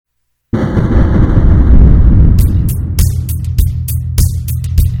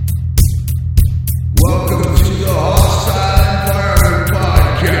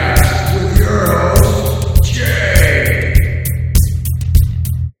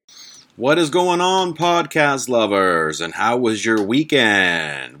What is going on, podcast lovers? And how was your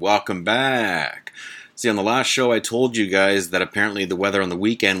weekend? Welcome back. See, on the last show I told you guys that apparently the weather on the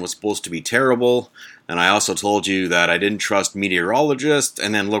weekend was supposed to be terrible, and I also told you that I didn't trust meteorologists,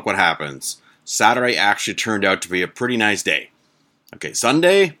 and then look what happens. Saturday actually turned out to be a pretty nice day. Okay,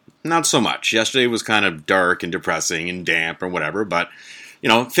 Sunday, not so much. Yesterday was kind of dark and depressing and damp or whatever, but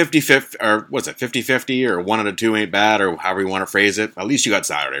 50-50, or what's it, 50-50, or 1 out of 2 ain't bad, or however you want to phrase it. At least you got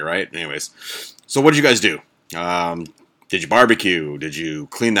Saturday, right? Anyways, so what did you guys do? Did you barbecue? Did you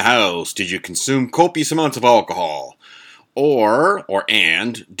clean the house? Did you consume copious amounts of alcohol?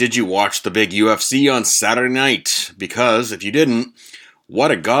 And did you watch the big UFC on Saturday night? Because if you didn't, what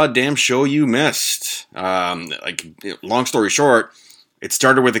a goddamn show you missed. Long story short, it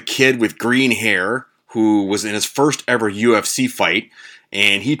started with a kid with green hair who was in his first ever UFC fight,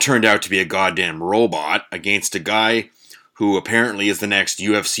 and he turned out to be a goddamn robot against a guy who apparently is the next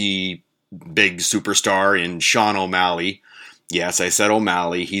UFC big superstar in Sean O'Malley. Yes, I said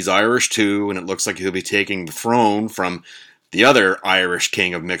O'Malley. He's Irish too, and it looks like he'll be taking the throne from the other Irish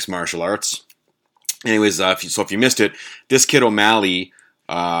king of mixed martial arts. Anyways, if you missed it, this kid O'Malley,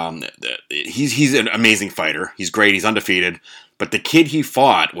 he's an amazing fighter. He's great. He's undefeated. But the kid he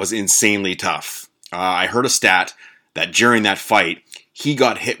fought was insanely tough. I heard a stat that during that fight, he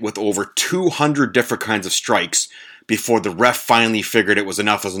got hit with over 200 different kinds of strikes before the ref finally figured it was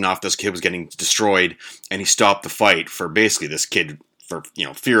enough was enough. This kid was getting destroyed, and he stopped the fight for basically this kid, for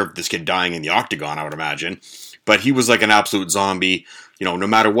fear of this kid dying in the octagon, I would imagine. But he was like an absolute zombie. No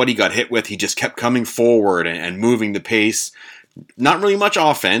matter what he got hit with, he just kept coming forward and moving the pace. Not really much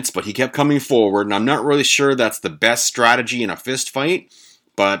offense, but he kept coming forward, and I'm not really sure that's the best strategy in a fist fight,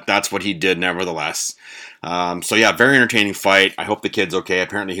 but that's what he did nevertheless. Very entertaining fight. I hope the kid's okay.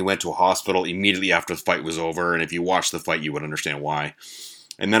 Apparently he went to a hospital immediately after the fight was over, and if you watched the fight, you would understand why.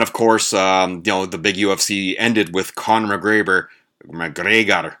 And then, of course, the big UFC ended with Conor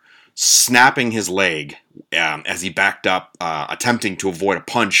McGregor snapping his leg as he backed up, attempting to avoid a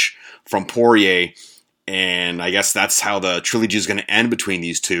punch from Poirier. And I guess that's how the trilogy is going to end between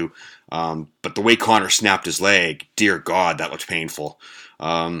these two. But the way Conor snapped his leg, dear God, that looked painful.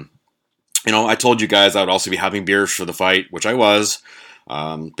 I told you guys I would also be having beers for the fight, which I was.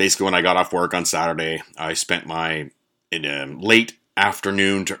 Basically, when I got off work on Saturday, I spent my late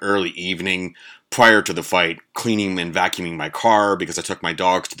afternoon to early evening prior to the fight cleaning and vacuuming my car because I took my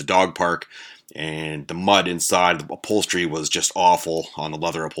dogs to the dog park, and the mud inside the upholstery was just awful on the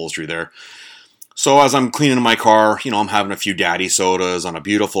leather upholstery there. So as I'm cleaning my car, I'm having a few daddy sodas on a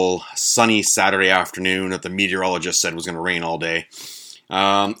beautiful sunny Saturday afternoon that the meteorologist said was going to rain all day.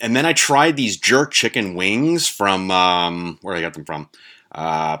 And then I tried these jerk chicken wings from, where I got them from?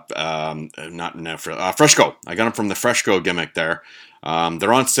 Fresco. I got them from the Fresco gimmick there.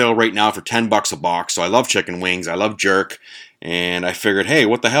 They're on sale right now for $10 a box. So I love chicken wings. I love jerk. And I figured, hey,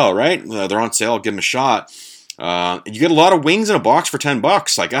 what the hell, right? They're on sale. I'll give them a shot. You get a lot of wings in a box for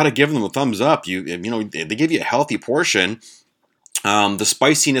 $10. I got to give them a thumbs up. They give you a healthy portion. The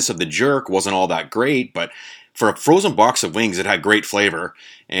spiciness of the jerk wasn't all that great, but for a frozen box of wings, it had great flavor,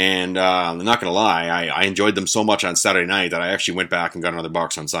 and I'm not going to lie, I enjoyed them so much on Saturday night that I actually went back and got another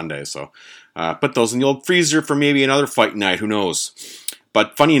box on Sunday, so put those in the old freezer for maybe another fight night, who knows.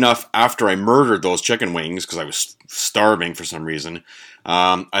 But funny enough, after I murdered those chicken wings, because I was starving for some reason,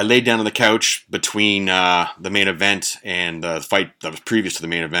 I laid down on the couch between the main event and the fight that was previous to the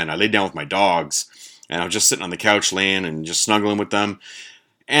main event. I laid down with my dogs, and I was just sitting on the couch laying and just snuggling with them.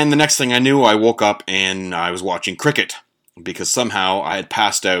 And the next thing I knew, I woke up and I was watching cricket because somehow I had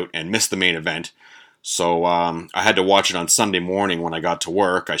passed out and missed the main event. So I had to watch it on Sunday morning when I got to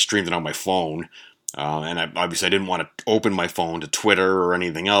work. I streamed it on my phone. And I didn't want to open my phone to Twitter or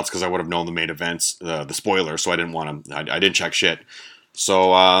anything else because I would have known the main events, the spoilers. So I didn't check shit.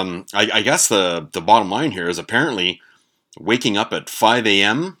 So I guess the bottom line here is apparently waking up at 5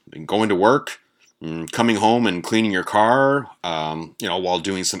 a.m. and going to work, coming home and cleaning your car, while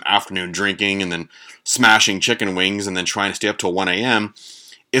doing some afternoon drinking and then smashing chicken wings and then trying to stay up till 1 a.m.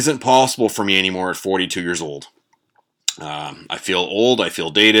 isn't possible for me anymore at 42 years old. I feel old. I feel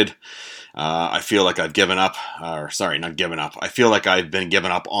dated. I feel like I've given up, not given up. I feel like I've been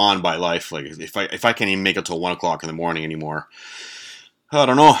given up on by life. Like if I can't even make it till 1 o'clock in the morning anymore, I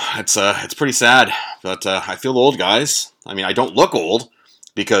don't know. It's pretty sad, but I feel old, guys. I mean, I don't look old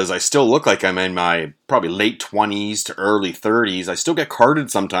because I still look like I'm in my probably late 20s to early 30s. I still get carded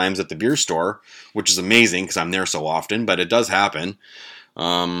sometimes at the beer store, which is amazing because I'm there so often, but it does happen.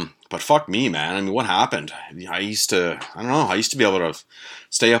 But fuck me, man. I mean, what happened? I used to be able to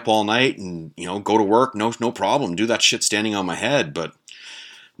stay up all night and, go to work, no problem, do that shit standing on my head. But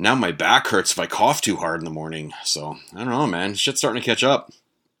Now my back hurts if I cough too hard in the morning. So, I don't know, man. Shit's starting to catch up.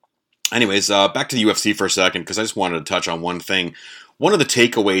 Anyways, back to the UFC for a second, because I just wanted to touch on one thing. One of the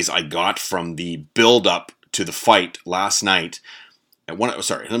takeaways I got from the build-up to the fight last night,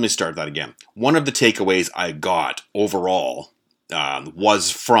 let me start that again. One of the takeaways I got overall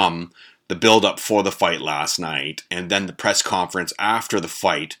was from the build-up for the fight last night, and then the press conference after the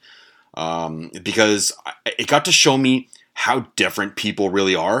fight, because it got to show me how different people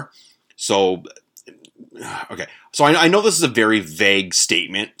really are. So, okay. So I know this is a very vague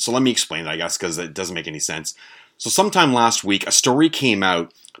statement, so let me explain it, I guess, because it doesn't make any sense. So sometime last week, a story came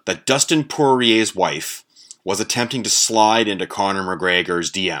out that Dustin Poirier's wife was attempting to slide into Conor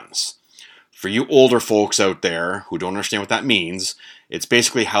McGregor's DMs. For you older folks out there who don't understand what that means, it's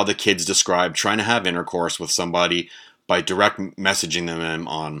basically how the kids describe trying to have intercourse with somebody by direct messaging them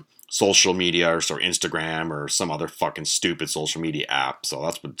on social media or Instagram or some other fucking stupid social media app. So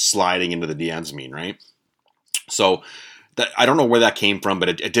that's what sliding into the DMs mean, right? So I don't know where that came from, but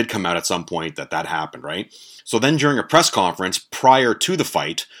it did come out at some point that happened, right? So then during a press conference prior to the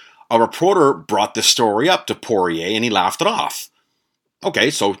fight, a reporter brought this story up to Poirier and he laughed it off. Okay,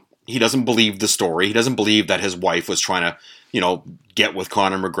 so he doesn't believe the story. He doesn't believe that his wife was trying to, get with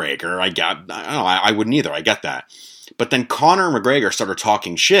Conor McGregor. I wouldn't either. I get that. But then Conor McGregor started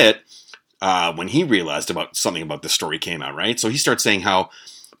talking shit when he realized about something about this story came out, right? So he started saying how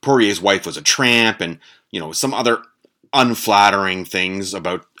Poirier's wife was a tramp and, some other unflattering things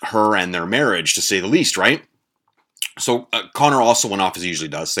about her and their marriage, to say the least, right? So Conor also went off as he usually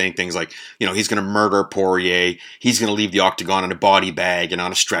does, saying things like, he's going to murder Poirier, he's going to leave the octagon in a body bag and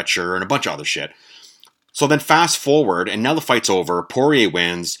on a stretcher and a bunch of other shit. So then fast forward, and now the fight's over, Poirier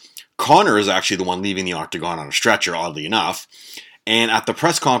wins, Conor is actually the one leaving the octagon on a stretcher, oddly enough. And at the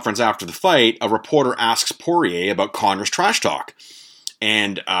press conference after the fight, a reporter asks Poirier about Conor's trash talk.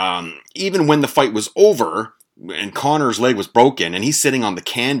 And even when the fight was over and Conor's leg was broken and he's sitting on the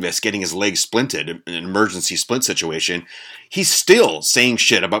canvas getting his leg splinted in an emergency splint situation, he's still saying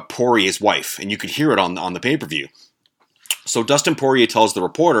shit about Poirier's wife. And you could hear it on the pay-per-view. So Dustin Poirier tells the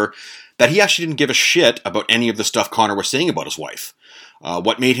reporter that he actually didn't give a shit about any of the stuff Conor was saying about his wife.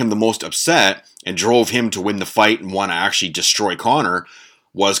 What made him the most upset and drove him to win the fight and want to actually destroy Conor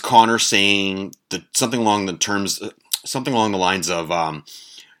was Conor saying something along the lines of, I'm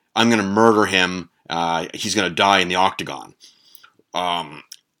going to murder him, he's going to die in the octagon.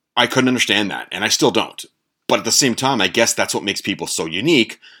 I couldn't understand that, and I still don't. But at the same time, I guess that's what makes people so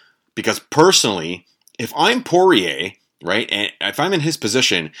unique, because personally, if I'm Poirier, right, and if I'm in his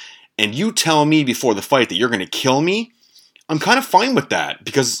position, and you tell me before the fight that you're going to kill me, I'm kind of fine with that,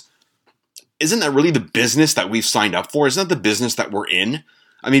 because isn't that really the business that we've signed up for? Isn't that the business that we're in?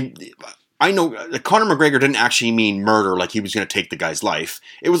 I mean, I know Conor McGregor didn't actually mean murder, like he was going to take the guy's life.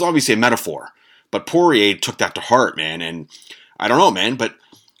 It was obviously a metaphor. But Poirier took that to heart, man. And I don't know, man.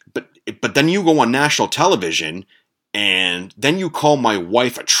 But then you go on national television, and then you call my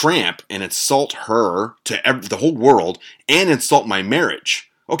wife a tramp and insult her to the whole world and insult my marriage.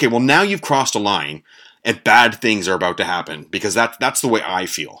 Okay, well, now you've crossed a line, and bad things are about to happen, because that's the way I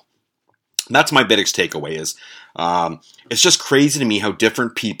feel. That's my biggest takeaway is it's just crazy to me how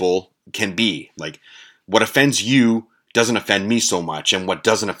different people can be. Like, what offends you doesn't offend me so much, and what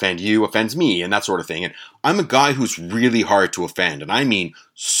doesn't offend you offends me, and that sort of thing. And I'm a guy who's really hard to offend, and I mean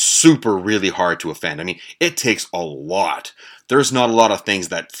super really hard to offend. I mean, it takes a lot. There's not a lot of things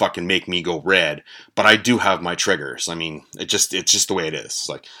that fucking make me go red, but I do have my triggers. I mean, it's just the way it is. It's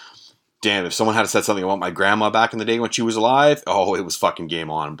like, damn, if someone had said something about my grandma back in the day when she was alive, oh, it was fucking game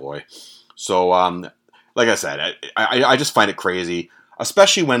on, boy. So, like I said, I just find it crazy,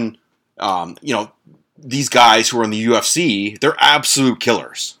 especially when, these guys who are in the UFC, they're absolute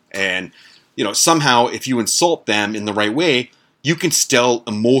killers. And, somehow if you insult them in the right way, you can still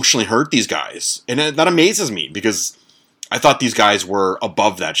emotionally hurt these guys. And that amazes me, because I thought these guys were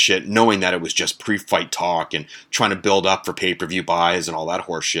above that shit, knowing that it was just pre-fight talk and trying to build up for pay-per-view buys and all that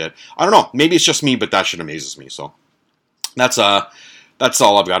horse shit. I don't know. Maybe it's just me, but that shit amazes me. So that's all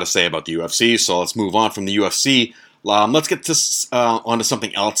I've got to say about the UFC. So let's move on from the UFC. Let's get this onto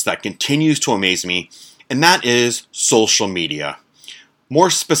something else that continues to amaze me, and that is social media. More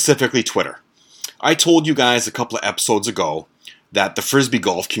specifically, Twitter. I told you guys a couple of episodes ago that the Frisbee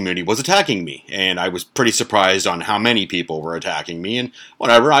golf community was attacking me, and I was pretty surprised on how many people were attacking me, and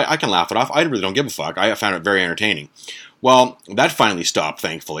whatever, I can laugh it off. I really don't give a fuck. I found it very entertaining. Well, that finally stopped,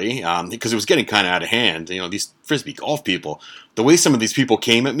 thankfully, because it was getting kind of out of hand. These Frisbee golf people, the way some of these people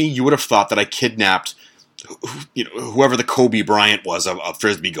came at me, you would have thought that I kidnapped whoever the Kobe Bryant was of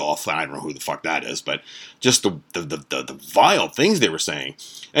Frisbee golf. I don't know who the fuck that is, but just the vile things they were saying.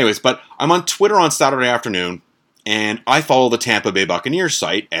 Anyways, but I'm on Twitter on Saturday afternoon, and I follow the Tampa Bay Buccaneers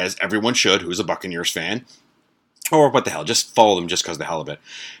site, as everyone should who's a Buccaneers fan. Or what the hell, just follow them just because the hell of it.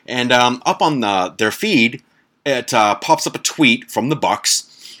 And up on their feed, it pops up a tweet from the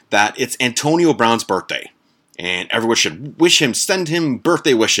Bucs that it's Antonio Brown's birthday. And everyone should send him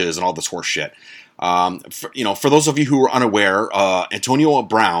birthday wishes and all this horse shit. For those of you who are unaware, Antonio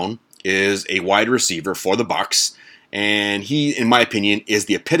Brown is a wide receiver for the Bucs, and he, in my opinion, is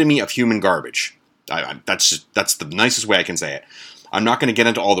the epitome of human garbage. That's the nicest way I can say it. I'm not going to get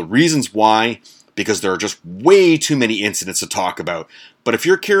into all the reasons why, because there are just way too many incidents to talk about. But if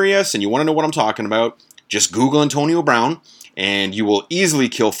you're curious and you want to know what I'm talking about, just Google Antonio Brown, and you will easily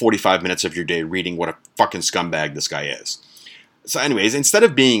kill 45 minutes of your day reading what a fucking scumbag this guy is. So anyways, instead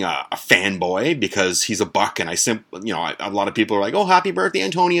of being a fanboy because he's a Buck, and a lot of people are like, oh, happy birthday,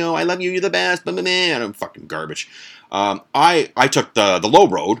 Antonio, I love you, you're the best, but man, I'm fucking garbage. I took the low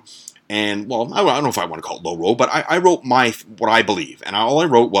road, and, well, I don't know if I want to call it low road, but I wrote what I believe, and all I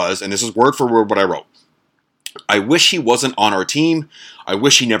wrote was, and this is word for word what I wrote, I wish he wasn't on our team, I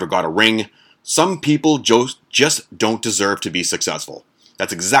wish he never got a ring, some people just don't deserve to be successful.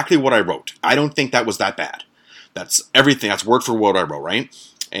 That's exactly what I wrote. I don't think that was that bad. That's everything. That's word for word I wrote, right?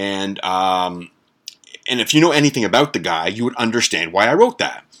 And if you know anything about the guy, you would understand why I wrote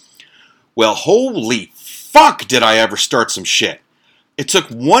that. Well, holy fuck did I ever start some shit. It took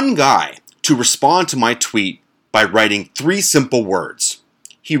one guy to respond to my tweet by writing 3 simple words.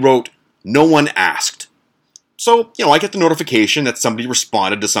 He wrote, "No one asked." So, I get the notification that somebody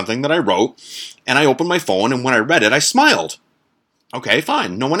responded to something that I wrote, and I opened my phone, and when I read it, I smiled. Okay,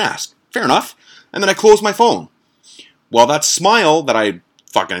 fine, no one asked. Fair enough. And then I closed my phone. Well, that smile that I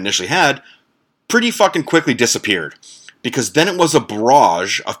fucking initially had pretty fucking quickly disappeared. Because then it was a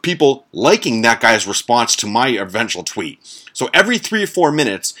barrage of people liking that guy's response to my eventual tweet. So every 3 or 4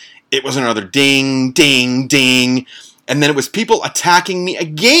 minutes, it was another ding, ding, ding. And then it was people attacking me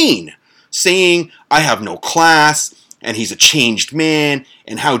again, saying I have no class, and he's a changed man,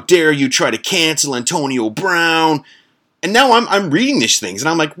 and how dare you try to cancel Antonio Brown. And now I'm reading these things, and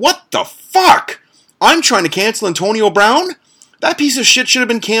I'm like, what the fuck? I'm trying to cancel Antonio Brown? That piece of shit should have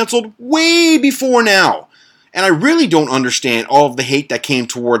been canceled way before now. And I really don't understand all of the hate that came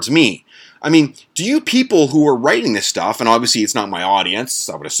towards me. I mean, do you people who are writing this stuff, and obviously it's not my audience,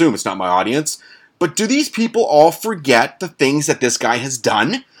 I would assume it's not my audience, but do these people all forget the things that this guy has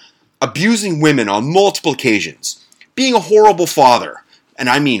done? Abusing women on multiple occasions. Being a horrible father. And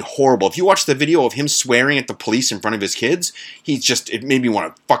I mean horrible. If you watch the video of him swearing at the police in front of his kids, it made me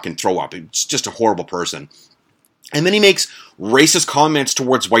want to fucking throw up. It's just a horrible person. And then he makes racist comments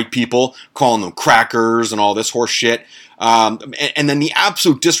towards white people, calling them crackers and all this horse shit. And then the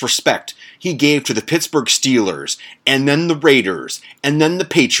absolute disrespect he gave to the Pittsburgh Steelers, and then the Raiders, and then the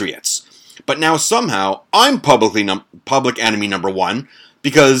Patriots. But now somehow I'm public enemy number 1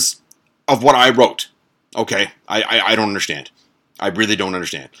 because of what I wrote. Okay, I don't understand. I really don't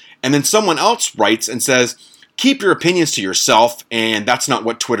understand. And then someone else writes and says, keep your opinions to yourself, and that's not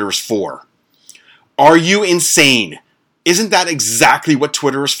what Twitter is for. Are you insane? Isn't that exactly what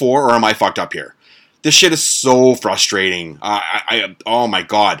Twitter is for, or am I fucked up here? This shit is so frustrating. Oh my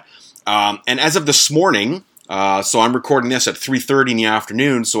god. And as of this morning, so I'm recording this at 3:30 in the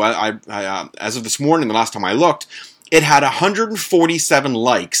afternoon, so as of this morning, the last time I looked, it had 147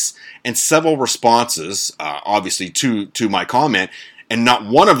 likes and several responses, obviously, to my comment, and not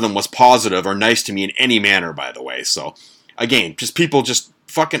one of them was positive or nice to me in any manner, by the way. So, again, just people just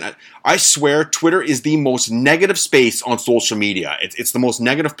fucking... I swear, Twitter is the most negative space on social media. It's the most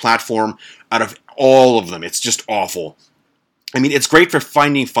negative platform out of all of them. It's just awful. I mean, it's great for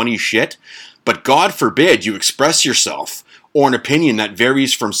finding funny shit, but God forbid you express yourself or an opinion that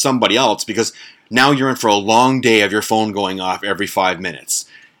varies from somebody else, because now you're in for a long day of your phone going off every 5 minutes.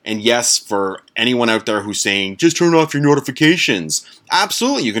 And yes, for anyone out there who's saying, just turn off your notifications.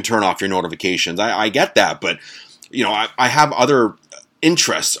 Absolutely, you can turn off your notifications. I get that, but I have other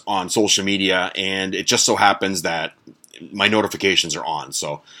interests on social media, and it just so happens that my notifications are on.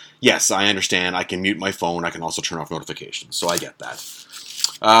 So yes, I understand. I can mute my phone. I can also turn off notifications. So I get that.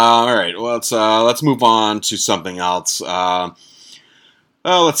 All right, well, let's move on to something else.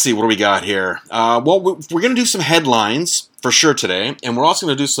 Let's see, what do we got here? Well, we're going to do some headlines for sure today, and we're also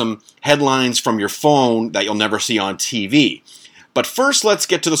going to do some headlines from your phone that you'll never see on TV. But first, let's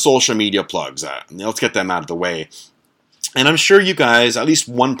get to the social media plugs. Let's get them out of the way. And I'm sure you guys, at least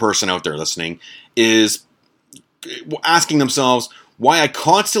one person out there listening, is asking themselves, why I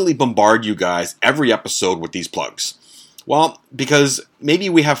constantly bombard you guys every episode with these plugs. Well, because maybe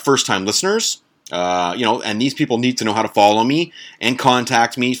we have first-time listeners, and these people need to know how to follow me and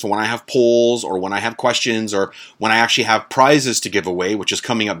contact me for when I have polls or when I have questions or when I actually have prizes to give away, which is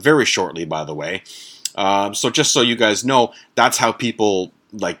coming up very shortly, by the way. So just so you guys know, that's how people,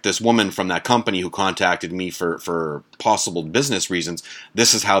 like this woman from that company who contacted me for possible business reasons,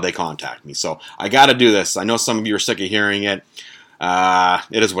 this is how they contact me. So I got to do this. I know some of you are sick of hearing it.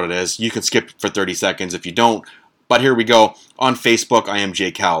 It is what it is. You can skip for 30 seconds if you don't. But here we go. On Facebook, I am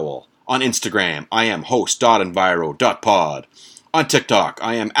Jay Cowell. On Instagram, I am host.enviro.pod. On TikTok,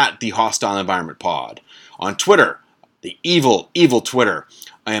 I am at the Hostile Environment Pod. On Twitter, the evil Twitter,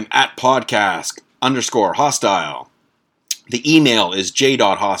 I am at podcast_hostile. The email is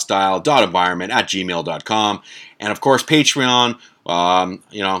j.hostile.environment@gmail.com. And of course, Patreon, I'm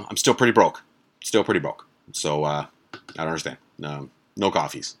still pretty broke. So, I don't understand. No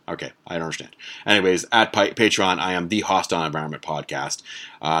coffees. Okay, I don't understand. Anyways, at Patreon, I am the Hostile Environment Podcast.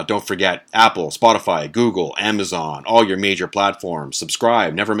 Don't forget Apple, Spotify, Google, Amazon, all your major platforms.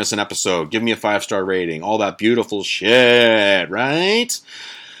 Subscribe, never miss an episode. Give me a 5-star rating. All that beautiful shit, right?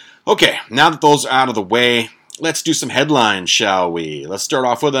 Okay, now that those are out of the way, let's do some headlines, shall we? Let's start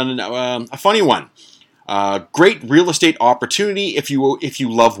off with a funny one. Great real estate opportunity if you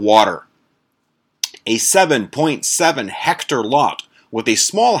love water. A 7.7 hectare lot with a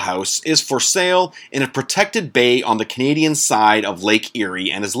small house is for sale in a protected bay on the Canadian side of Lake Erie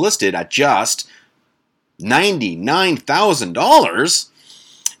and is listed at just $99,000.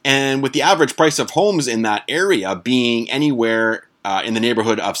 And with the average price of homes in that area being anywhere in the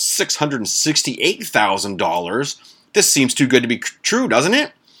neighborhood of $668,000, this seems too good to be true, doesn't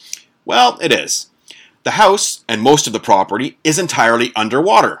it? Well, it is. The house and most of the property is entirely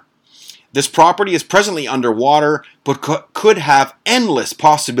underwater. This property is presently underwater, but could have endless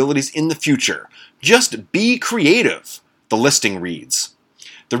possibilities in the future. Just be creative, the listing reads.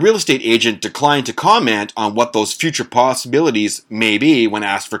 The real estate agent declined to comment on what those future possibilities may be when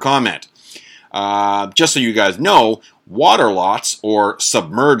asked for comment. Just so you guys know, water lots, or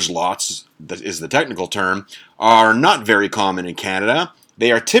submerged lots, that is the technical term, are not very common in Canada.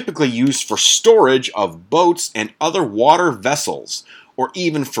 They are typically used for storage of boats and other water vessels, or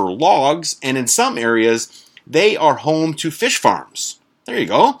even for logs, and in some areas, they are home to fish farms. There you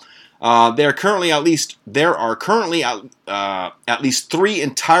go. There are currently at least 3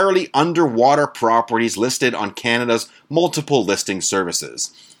 entirely underwater properties listed on Canada's multiple listing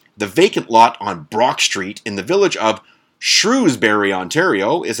services. The vacant lot on Brock Street in the village of Shrewsbury,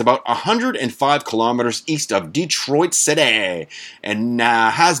 Ontario, is about 105 kilometers east of Detroit City and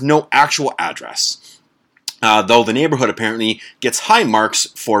has no actual address. Though the neighborhood apparently gets high marks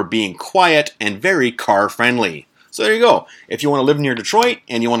for being quiet and very car-friendly. So there you go. If you want to live near Detroit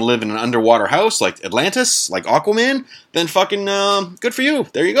and you want to live in an underwater house like Atlantis, like Aquaman, then fucking good for you.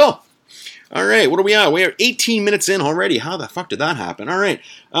 There you go. All right, what are we at? We are 18 minutes in already. How the fuck did that happen? All right.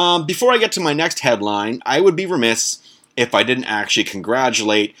 Before I get to my next headline, I would be remiss if I didn't actually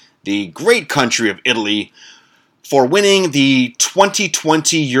congratulate the great country of Italy for winning the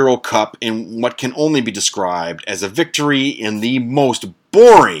 2020 Euro Cup in what can only be described as a victory in the most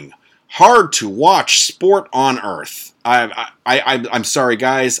boring, hard-to-watch sport on earth. I'm sorry,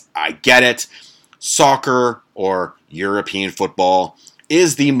 guys. I get it. Soccer, or European football,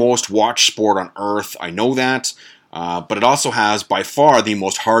 is the most watched sport on earth. I know that. But it also has, by far, the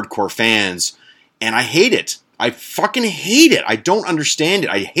most hardcore fans. And I hate it. I fucking hate it. I don't understand it.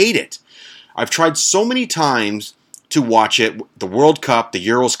 I hate it. I've tried so many times to watch it, the World Cup, the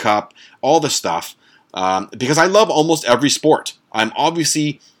Euros Cup, all the stuff, because I love almost every sport. I'm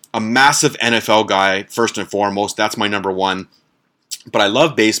obviously a massive NFL guy, first and foremost. That's my number one. But I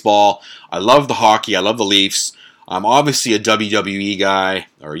love baseball. I love the hockey. I love the Leafs. I'm obviously a WWE guy,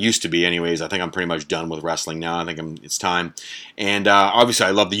 or used to be anyways. I think I'm pretty much done with wrestling now. I think it's time. And obviously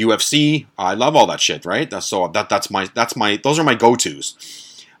I love the UFC. I love all that shit, right? Those are my go-tos.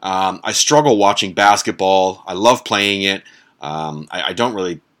 I struggle watching basketball. I love playing it. I don't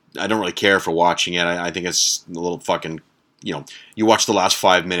really care for watching it. I think it's a little fucking, you watch the last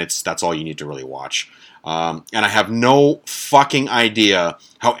 5 minutes. That's all you need to really watch. And I have no fucking idea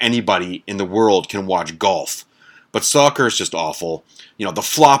how anybody in the world can watch golf. But soccer is just awful. The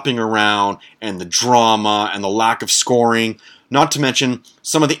flopping around and the drama and the lack of scoring. Not to mention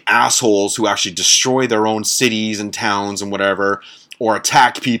some of the assholes who actually destroy their own cities and towns and whatever, or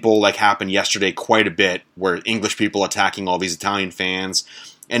attack people like happened yesterday quite a bit, where English people attacking all these Italian fans.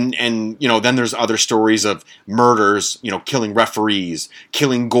 And then there's other stories of murders, killing referees,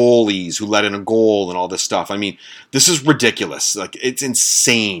 killing goalies who let in a goal and all this stuff. I mean, this is ridiculous. Like, it's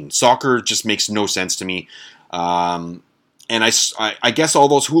insane. Soccer just makes no sense to me. And I guess all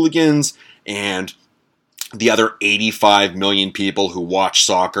those hooligans and the other 85 million people who watch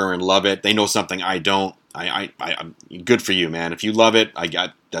soccer and love it, they know something I don't. I'm good for you, man. If you love it,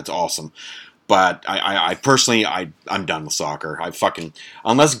 that's awesome. But I personally, I'm done with soccer.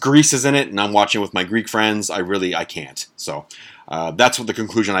 Unless Greece is in it and I'm watching with my Greek friends, I can't. So that's what the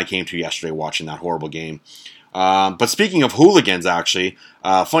conclusion I came to yesterday watching that horrible game. But speaking of hooligans, actually,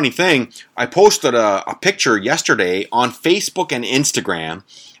 funny thing, I posted a picture yesterday on Facebook and Instagram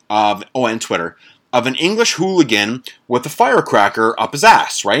and Twitter of an English hooligan with a firecracker up his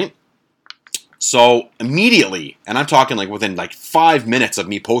ass, right? So immediately, and I'm talking like within like 5 minutes of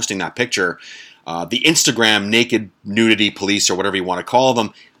me posting that picture, the Instagram naked nudity police or whatever you want to call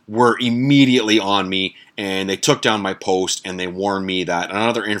them were immediately on me, and they took down my post and they warned me that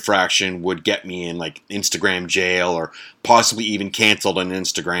another infraction would get me in like Instagram jail or possibly even canceled on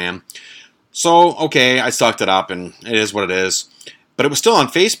Instagram. So, okay, I sucked it up and it is what it is. But it was still on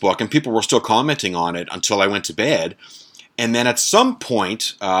Facebook and people were still commenting on it until I went to bed. And then at some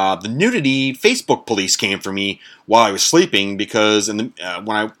point, the nudity Facebook police came for me while I was sleeping because when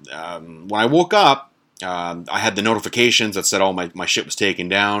I woke up, I had the notifications that said all my shit was taken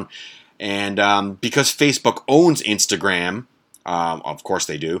down. And because Facebook owns Instagram, of course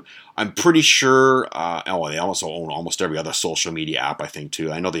they do, I'm pretty sure, they also own almost every other social media app, I think,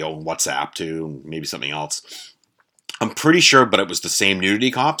 too. I know they own WhatsApp, too, maybe something else. I'm pretty sure, but it was the same nudity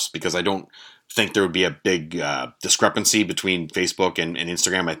cops because I don't think there would be a big discrepancy between Facebook and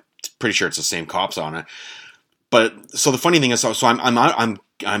Instagram. I'm pretty sure it's the same cops on it. But so the funny thing is, so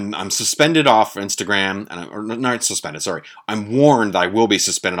I'm suspended off Instagram, not suspended. Sorry, I'm warned that I will be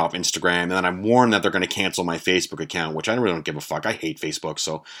suspended off Instagram, and then I'm warned that they're going to cancel my Facebook account, which I really don't give a fuck. I hate Facebook,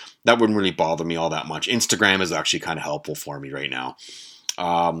 so that wouldn't really bother me all that much. Instagram is actually kind of helpful for me right now.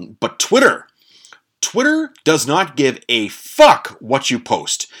 But Twitter does not give a fuck what you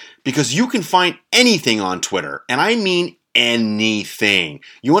post because you can find anything on Twitter, and I mean anything.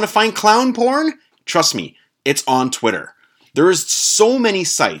 You want to find clown porn? Trust me, it's on Twitter. There's so many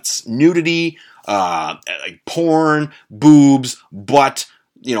sites, nudity, like porn, boobs, butt,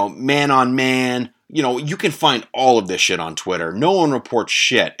 man on man. You can find all of this shit on Twitter. No one reports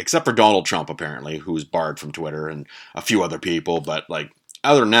shit except for Donald Trump, apparently, who's barred from Twitter, and a few other people. But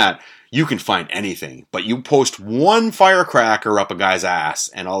other than that, you can find anything. But you post one firecracker up a guy's ass,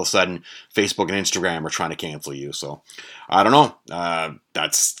 and all of a sudden, Facebook and Instagram are trying to cancel you. So, I don't know.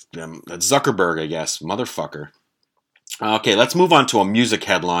 That's Zuckerberg, I guess. Motherfucker. Okay, let's move on to a music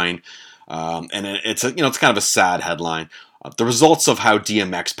headline. And it's kind of a sad headline. The results of how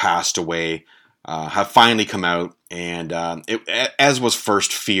DMX passed away have finally come out. And as was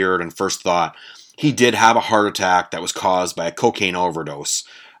first feared and first thought, he did have a heart attack that was caused by a cocaine overdose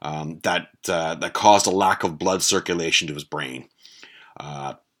that caused a lack of blood circulation to his brain.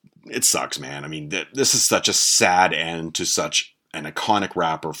 It sucks, man. I mean, this is such a sad end to such an iconic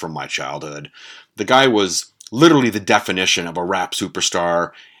rapper from my childhood. The guy was literally the definition of a rap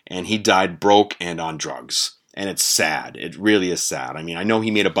superstar, and he died broke and on drugs. And it's sad. It really is sad. I mean, I know he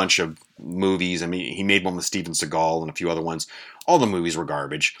made a bunch of movies. I mean, he made one with Steven Seagal and a few other ones. All the movies were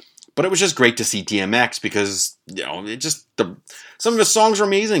garbage. But it was just great to see DMX because, some of his songs are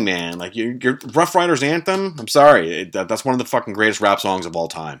amazing, man. Like your Rough Riders Anthem, I'm sorry. That's one of the fucking greatest rap songs of all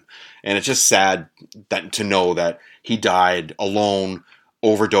time. And it's just sad to know that he died alone,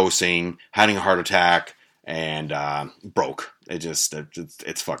 overdosing, having a heart attack, and broke.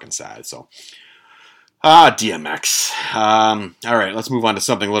 It's fucking sad. So, DMX. All right, let's move on to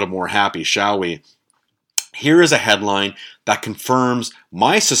something a little more happy, shall we? Here is a headline that confirms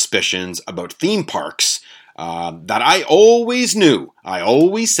my suspicions about theme parks that I always knew. I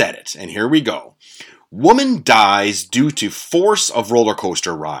always said it, and here we go. Woman dies due to force of roller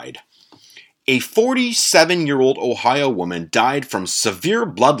coaster ride. A 47-year-old Ohio woman died from severe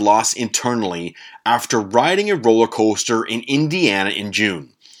blood loss internally after riding a roller coaster in Indiana in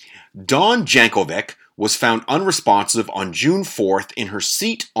June. Dawn Jankovic was found unresponsive on June 4th in her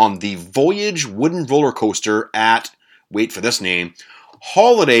seat on the Voyage wooden roller coaster at, wait for this name,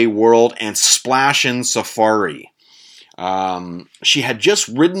 Holiday World and Splashin' Safari. She had just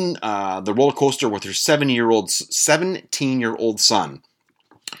ridden the roller coaster with her 17-year-old son.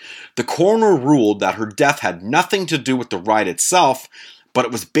 The coroner ruled that her death had nothing to do with the ride itself, but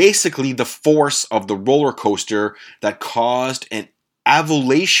it was basically the force of the roller coaster that caused an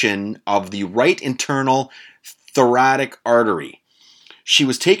avulsion of the right internal thoracic artery. She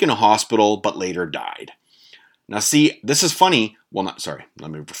was taken to hospital, but later died. Now see, this is funny. Well, not, sorry,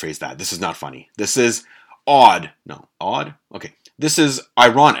 let me rephrase that. This is not funny. This is odd. No, odd? Okay. This is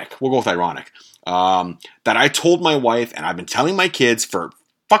ironic. We'll go with ironic. That I told my wife, and I've been telling my kids for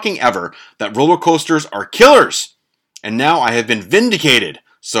fucking ever, that roller coasters are killers. And now I have been vindicated.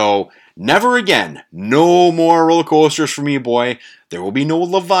 So never again. No more roller coasters for me, boy. There will be no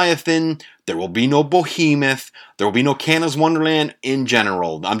Leviathan. There will be no Behemoth. There will be no Canada's Wonderland in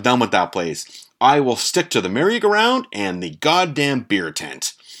general. I'm done with that place. I will stick to the merry-go-round and the goddamn beer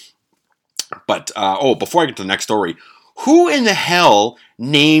tent. But, before I get to the next story, who in the hell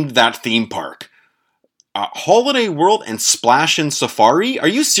named that theme park? Holiday World and Splashin' Safari? Are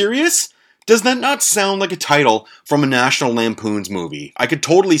you serious? Does that not sound like a title from a National Lampoon's movie? I could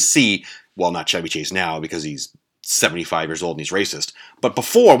totally see, well, not Chevy Chase now because he's 75 years old and he's racist, but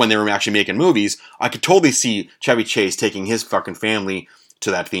before, when they were actually making movies, I could totally see Chevy Chase taking his fucking family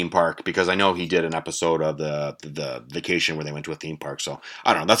to that theme park, because I know he did an episode of the vacation where they went to a theme park. So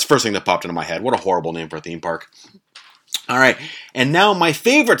I don't know. That's the first thing that popped into my head. What a horrible name for a theme park. All right. And now my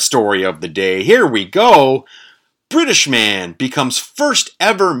favorite story of the day. Here we go. British man becomes first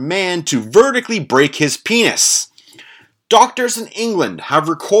ever man to vertically break his penis. Doctors in England have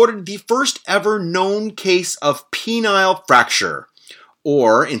recorded the first ever known case of penile fracture.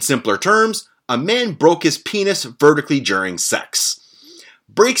 Or, in simpler terms, a man broke his penis vertically during sex.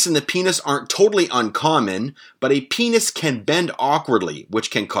 Breaks in the penis aren't totally uncommon, but a penis can bend awkwardly, which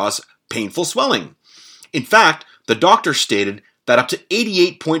can cause painful swelling. In fact, the doctor stated that up to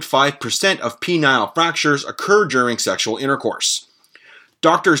 88.5% of penile fractures occur during sexual intercourse.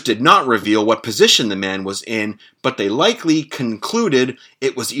 Doctors did not reveal what position the man was in, but they likely concluded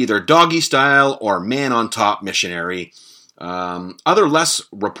it was either doggy style or man on top missionary. Other less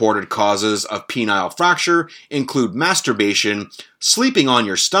reported causes of penile fracture include masturbation, sleeping on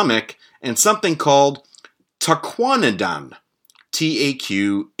your stomach, and something called taquanidan.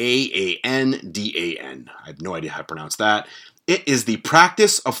 Taquandan. I have no idea how to pronounce that. It is the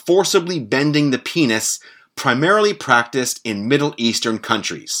practice of forcibly bending the penis, primarily practiced in Middle Eastern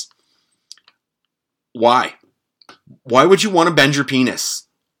countries. Why? Why would you want to bend your penis?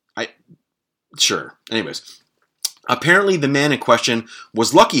 Sure. Anyways. Apparently, the man in question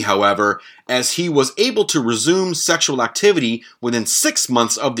was lucky, however, as he was able to resume sexual activity within 6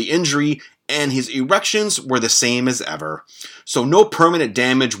 months of the injury, and his erections were the same as ever. So no permanent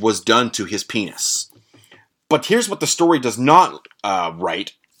damage was done to his penis. But here's what the story does not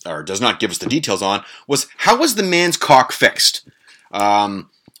write, or does not give us the details on, was how was the man's cock fixed? Did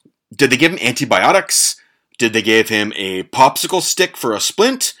they give him antibiotics? Did they give him a popsicle stick for a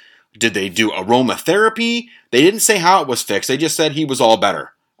splint? Did they do aromatherapy? They didn't say how it was fixed. They just said he was all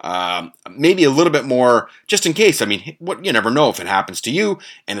better. Maybe a little bit more, just in case. I mean, you never know if it happens to you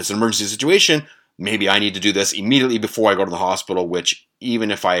and it's an emergency situation. Maybe I need to do this immediately before I go to the hospital, which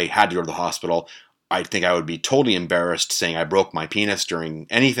even if I had to go to the hospital, I think I would be totally embarrassed saying I broke my penis during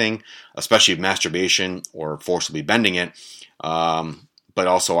anything, especially masturbation or forcibly bending it. But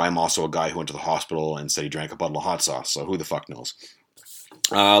also, I'm also a guy who went to the hospital and said he drank a bottle of hot sauce, so who the fuck knows?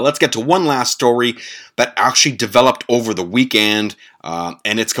 Let's get to one last story that actually developed over the weekend,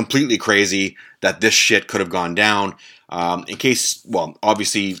 and it's completely crazy that this shit could have gone down. In case, well,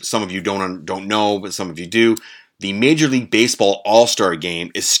 obviously some of you don't know, but some of you do. The Major League Baseball All-Star Game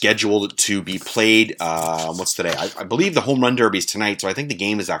is scheduled to be played, what's today? I believe the Home Run Derby is tonight, so I think the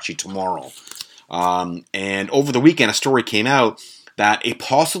game is actually tomorrow. And over the weekend, a story came out that a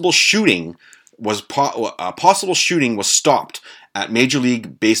possible shooting was stopped at Major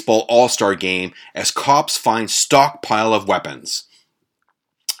League Baseball All-Star Game as cops find stockpile of weapons.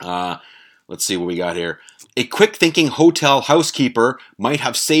 Let's see what we got here. A quick-thinking hotel housekeeper might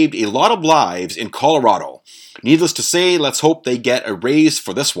have saved a lot of lives in Colorado. Needless to say, let's hope they get a raise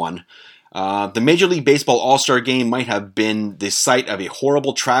for this one. The Major League Baseball All-Star Game might have been the site of a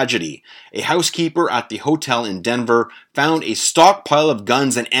horrible tragedy. A housekeeper at the hotel in Denver found a stockpile of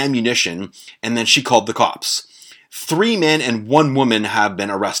guns and ammunition, and then she called the cops. 3 men and 1 woman have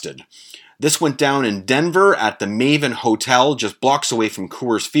been arrested. This went down in Denver at the Maven Hotel, just blocks away from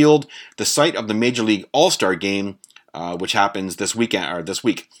Coors Field, the site of the Major League All-Star Game, which happens this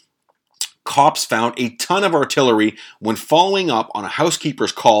week. Cops found a ton of artillery when following up on a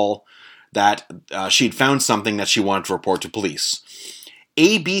housekeeper's call that she had found something that she wanted to report to police.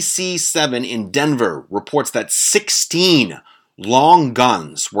 ABC7 in Denver reports that 16 long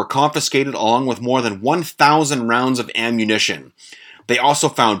guns were confiscated along with more than 1,000 rounds of ammunition. They also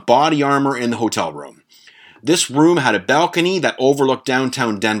found body armor in the hotel room. This room had a balcony that overlooked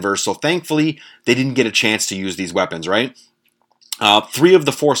downtown Denver, so thankfully they didn't get a chance to use these weapons, right? Three of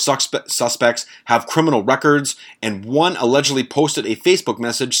the four suspects have criminal records, and one allegedly posted a Facebook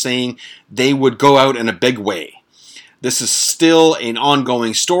message saying they would go out in a big way. This is still an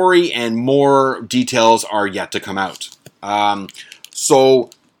ongoing story, and more details are yet to come out. I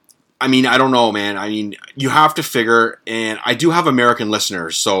mean, I don't know, man. I mean, you have to figure, and I do have American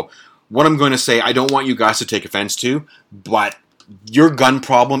listeners, so what I'm going to say, I don't want you guys to take offense to, but your gun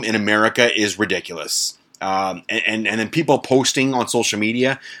problem in America is ridiculous. And then people posting on social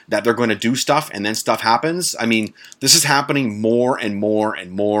media that they're going to do stuff and then stuff happens. I mean, this is happening more and more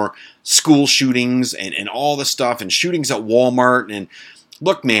and more. School shootings and all this stuff and shootings at Walmart. And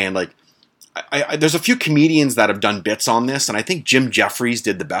look, man, like, there's a few comedians that have done bits on this, and I think Jim Jeffries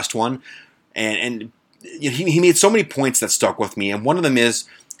did the best one. And he made so many points that stuck with me, and one of them is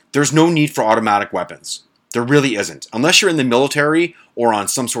there's no need for automatic weapons. There really isn't. Unless you're in the military or on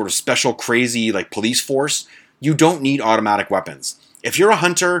some sort of special crazy like police force, you don't need automatic weapons. If you're a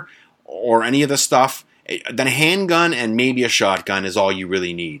hunter or any of this stuff, then a handgun and maybe a shotgun is all you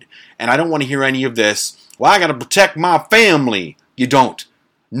really need. And I don't want to hear any of this, well, I got to protect my family. You don't.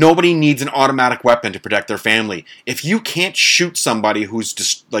 Nobody needs an automatic weapon to protect their family. If you can't shoot somebody who's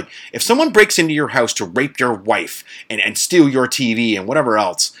just like, if someone breaks into your house to rape your wife and steal your TV and whatever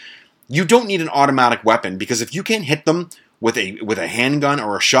else, you don't need an automatic weapon, because if you can't hit them with a handgun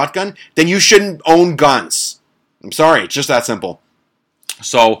or a shotgun, then you shouldn't own guns. I'm sorry, it's just that simple.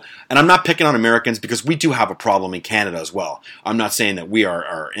 So, and I'm not picking on Americans, because we do have a problem in Canada as well. I'm not saying that we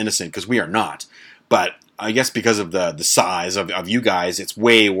are innocent, because we are not. But I guess because of the size of you guys, it's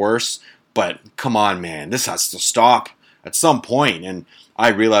way worse. But come on, man, this has to stop at some point. And I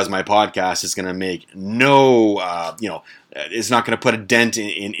realize my podcast is going to make it's not going to put a dent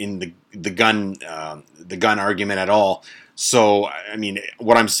in the gun argument at all. So, I mean,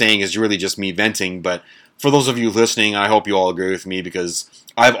 what I'm saying is really just me venting. But for those of you listening, I hope you all agree with me, because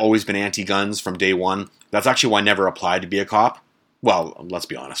I've always been anti-guns from day one. That's actually why I never applied to be a cop. Well, let's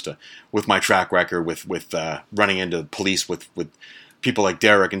be honest. With my track record, with running into police with people like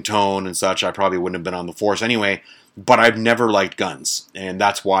Derek and Tone and such, I probably wouldn't have been on the force anyway. But I've never liked guns. And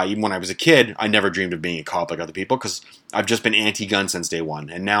that's why, even when I was a kid, I never dreamed of being a cop like other people, because I've just been anti-gun since day one.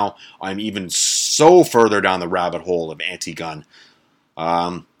 And now I'm even so further down the rabbit hole of anti-gun.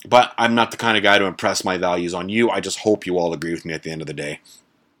 But I'm not the kind of guy to impress my values on you. I just hope you all agree with me at the end of the day.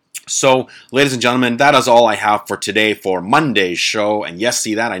 So, ladies and gentlemen, that is all I have for today for Monday's show. And yes,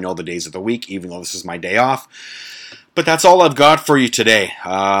 see that, I know the days of the week, even though this is my day off. But that's all I've got for you today.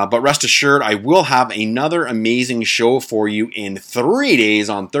 But rest assured, I will have another amazing show for you in 3 days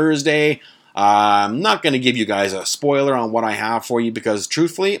on Thursday. I'm not going to give you guys a spoiler on what I have for you, because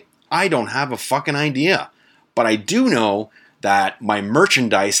truthfully, I don't have a fucking idea. But I do know that my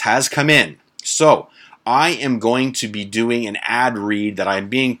merchandise has come in. So, I am going to be doing an ad read that I'm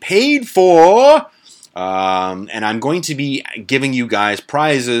being paid for. And I'm going to be giving you guys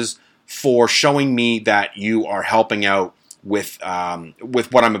prizes for showing me that you are helping out with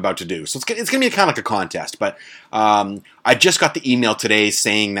what I'm about to do. So it's going to be kind of like a contest. But I just got the email today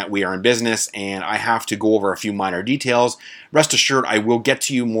saying that we are in business, and I have to go over a few minor details. Rest assured, I will get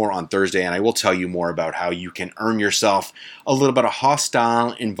to you more on Thursday, and I will tell you more about how you can earn yourself a little bit of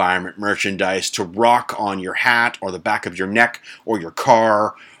hostile environment merchandise to rock on your hat or the back of your neck or your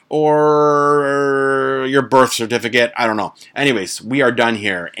car or your birth certificate. I don't know. Anyways, we are done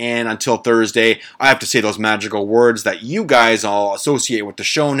here. And until Thursday, I have to say those magical words that you guys all associate with the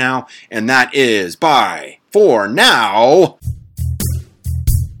show now. And that is bye for now.